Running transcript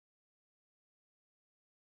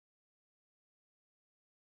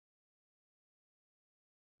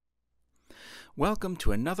Welcome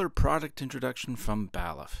to another product introduction from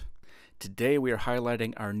Balluff. Today we are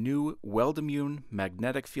highlighting our new Weld-Immune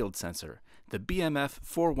magnetic field sensor, the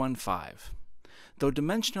BMF415. Though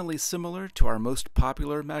dimensionally similar to our most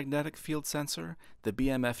popular magnetic field sensor, the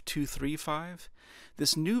BMF235,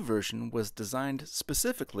 this new version was designed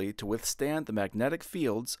specifically to withstand the magnetic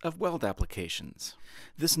fields of weld applications.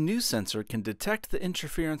 This new sensor can detect the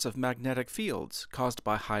interference of magnetic fields caused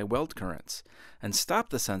by high weld currents and stop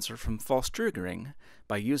the sensor from false triggering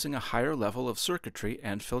by using a higher level of circuitry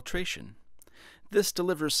and filtration. This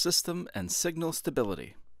delivers system and signal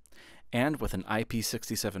stability. And with an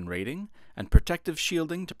IP67 rating and protective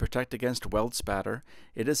shielding to protect against weld spatter,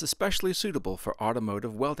 it is especially suitable for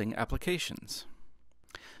automotive welding applications.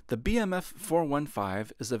 The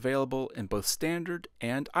BMF415 is available in both standard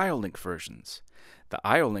and IO-Link versions. The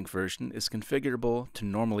IO-Link version is configurable to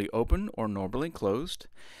normally open or normally closed,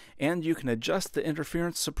 and you can adjust the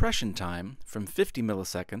interference suppression time from 50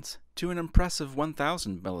 milliseconds to an impressive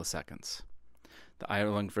 1000 milliseconds. The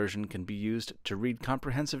IO-Link version can be used to read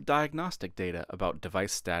comprehensive diagnostic data about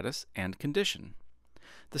device status and condition.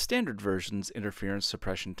 The standard version's interference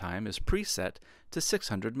suppression time is preset to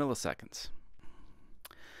 600 milliseconds.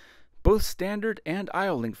 Both standard and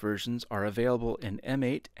IO-Link versions are available in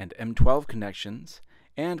M8 and M12 connections,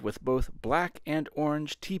 and with both black and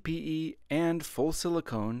orange TPE and full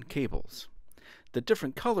silicone cables. The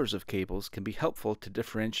different colors of cables can be helpful to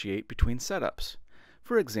differentiate between setups.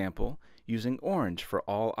 For example, using orange for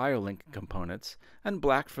all IO-Link components and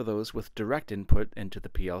black for those with direct input into the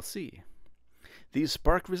PLC. These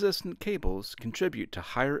spark-resistant cables contribute to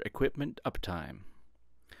higher equipment uptime.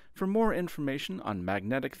 For more information on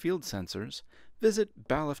magnetic field sensors, visit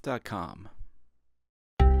balluff.com.